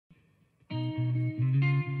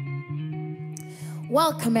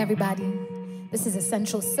Welcome, everybody. This is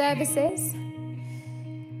Essential Services.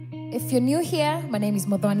 If you're new here, my name is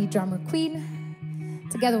Muthoni, drummer queen.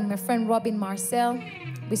 Together with my friend Robin Marcel,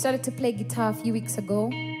 we started to play guitar a few weeks ago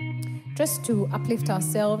just to uplift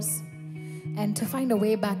ourselves and to find a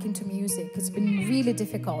way back into music. It's been really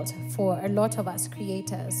difficult for a lot of us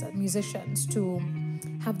creators, musicians, to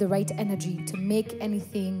have the right energy to make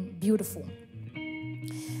anything beautiful.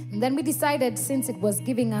 And then we decided, since it was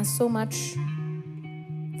giving us so much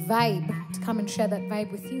vibe, to come and share that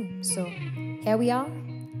vibe with you. So here we are.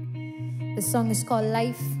 The song is called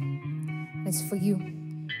Life, and it's for you.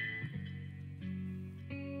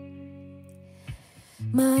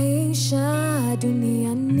 Maisha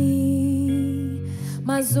duniani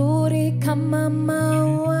mazuri kama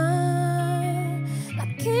maua,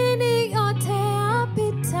 lakini yote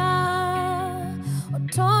yapita.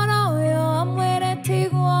 Otoro yo amwere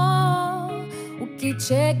tigwa,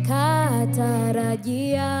 ukicheka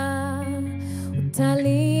tarajia,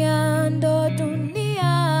 utalia ndo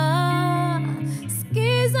dunia.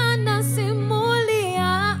 Skiza na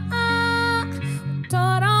simulia,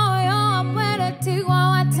 otoro yo amwere tigwa,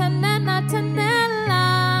 watanena tanela.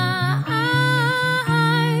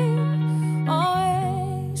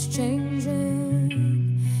 Always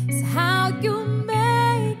changing is how you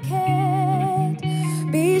make it.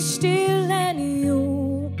 Be still and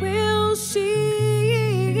you will see.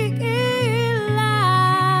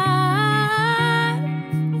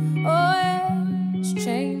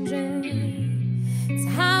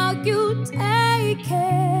 Take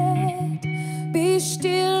it, be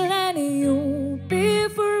still and you'll be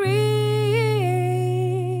free.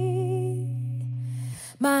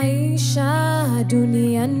 Maisha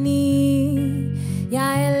duniani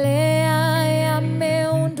yaelea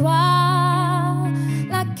yameundwa,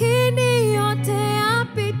 lakini yote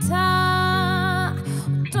yapita.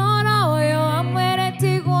 Utoro yo amwere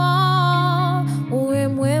tigwa, uwe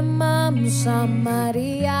mwema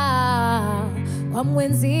Msamaria, kwa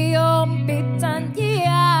mwenzio mpita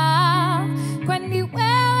njia, kwani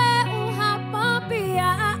wewe uhapo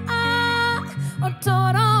pia.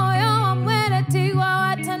 Otoro yo amwere tigwa,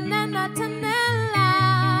 watanena tanela.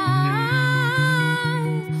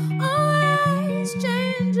 Always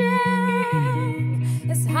changing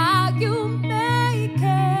is how you make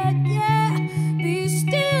it, yeah. Be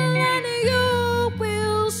still and you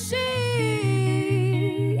will see.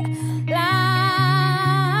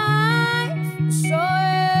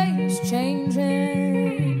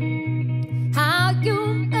 Changing how you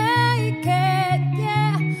make it,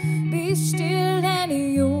 yeah. Be still and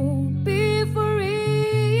you'll be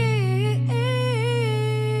free.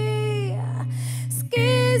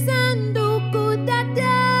 Skiza ndugu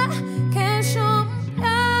dada, kesho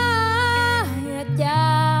mtayaja.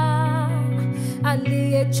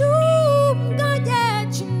 Aliyejuu mngoje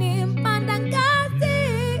chini, mpanda ngazi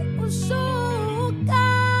ushuka.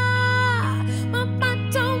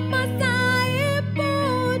 Mapato masaibu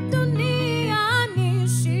duniani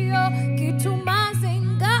sio kitu,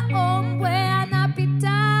 mazinga ombwe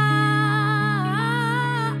anapita.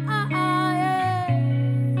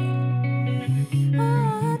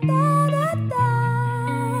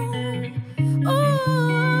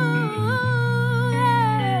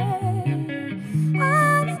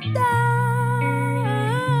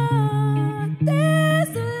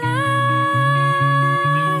 This life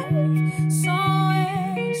so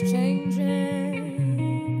is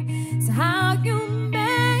changing. It's how you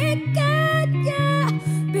make it, yeah.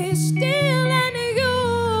 Be still.